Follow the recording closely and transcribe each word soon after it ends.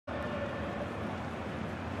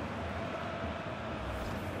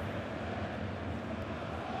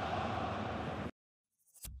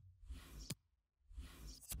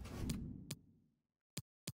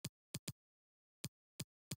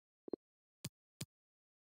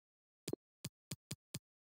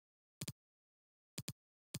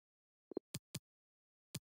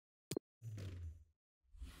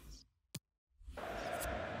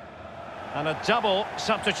And a double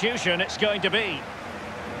substitution it's going to be.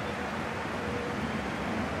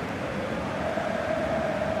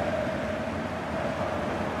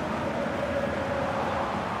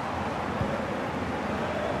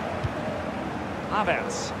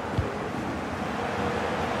 Havertz.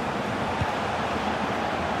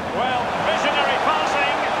 Well, visionary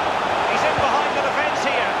passing. He's in behind the defence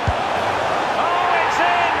here. Oh, it's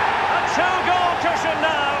in! A two-goal cushion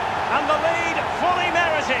now, and the lead fully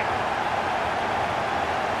merited.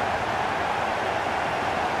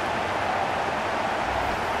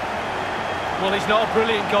 Well, it's not a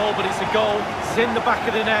brilliant goal, but it's a goal. It's in the back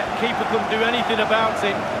of the net. Keeper couldn't do anything about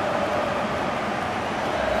it.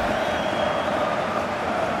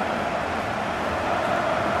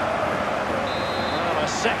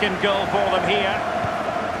 Second goal for them here.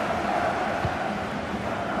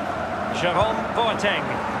 Jerome Boateng.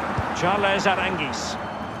 Charles Aranguis.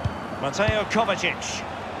 Mateo Kovacic.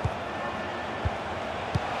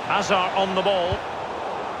 Hazard on the ball.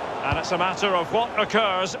 And it's a matter of what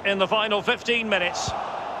occurs in the final 15 minutes.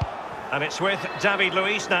 And it's with David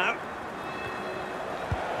Luiz now.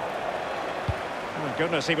 Oh my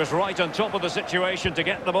goodness, he was right on top of the situation to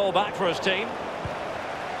get the ball back for his team.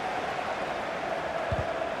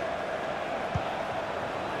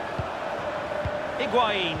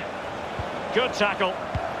 Higuain. Good tackle.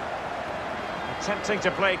 Attempting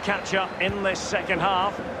to play catch-up in this second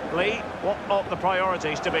half. Lee, what ought the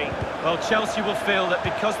priorities to be? Well, Chelsea will feel that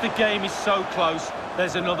because the game is so close,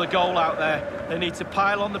 there's another goal out there. They need to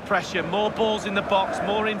pile on the pressure, more balls in the box,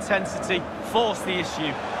 more intensity, force the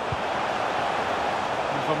issue.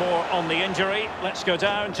 And for more on the injury, let's go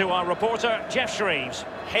down to our reporter, Jeff Shreves.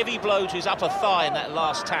 Heavy blow to his upper thigh in that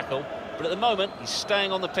last tackle. But at the moment, he's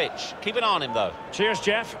staying on the pitch. Keep an eye on him, though. Cheers,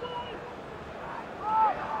 Jeff.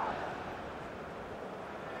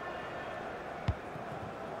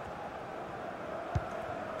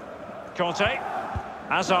 Conte.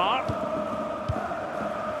 Hazard.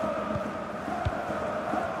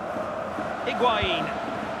 Higuain.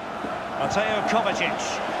 Mateo Kovacic.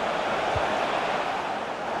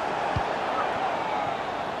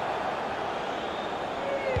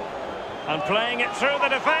 And playing it through the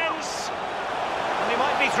defence. And he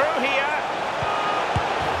might be through here.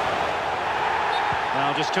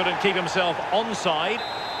 Now just couldn't keep himself onside.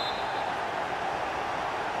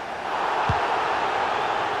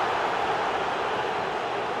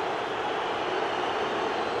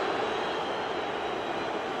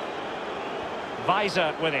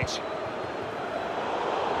 Weiser with it.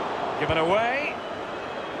 Given away.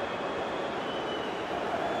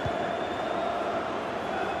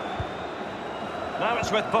 Now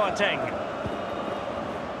it's with Boateng.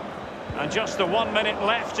 And just the 1 minute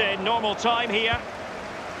left in normal time here.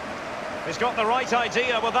 He's got the right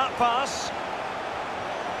idea with that pass.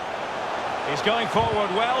 He's going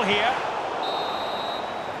forward well here.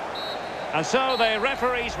 And so the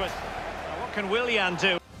referees with... What can Willian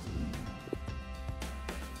do?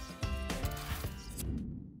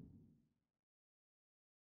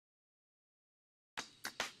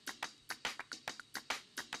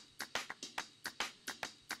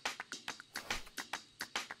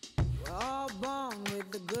 Born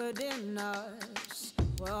with the good in us.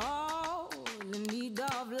 We're all in need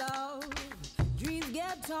of love. Dreams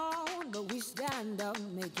get torn, but we stand up,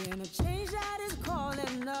 making a change that is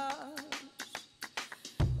calling us.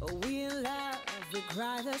 We laugh, we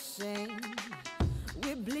cry the same.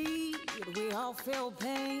 We bleed, we all feel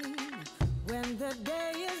pain. When the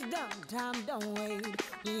day is done, time don't wait.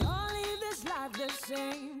 We all live this life the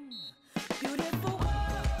same. Beautiful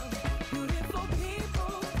world, beautiful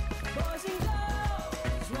people. Boys and girls,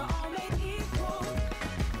 we're all made equal.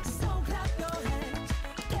 So clap your hands,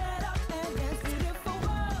 get up and dance. Beautiful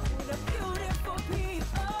world, the beautiful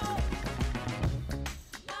people.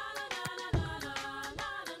 Na na na na na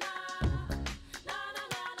na na na na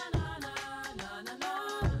na na na na na.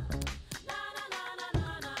 Na na na na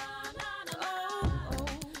na na na. Oh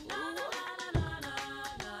na na na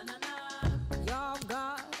na na na. Y'all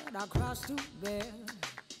got our cross to bear.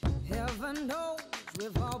 Heaven knows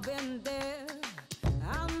we've all been there.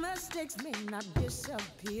 Our mistakes may not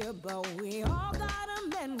disappear, but we all gotta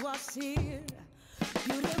mend what's here.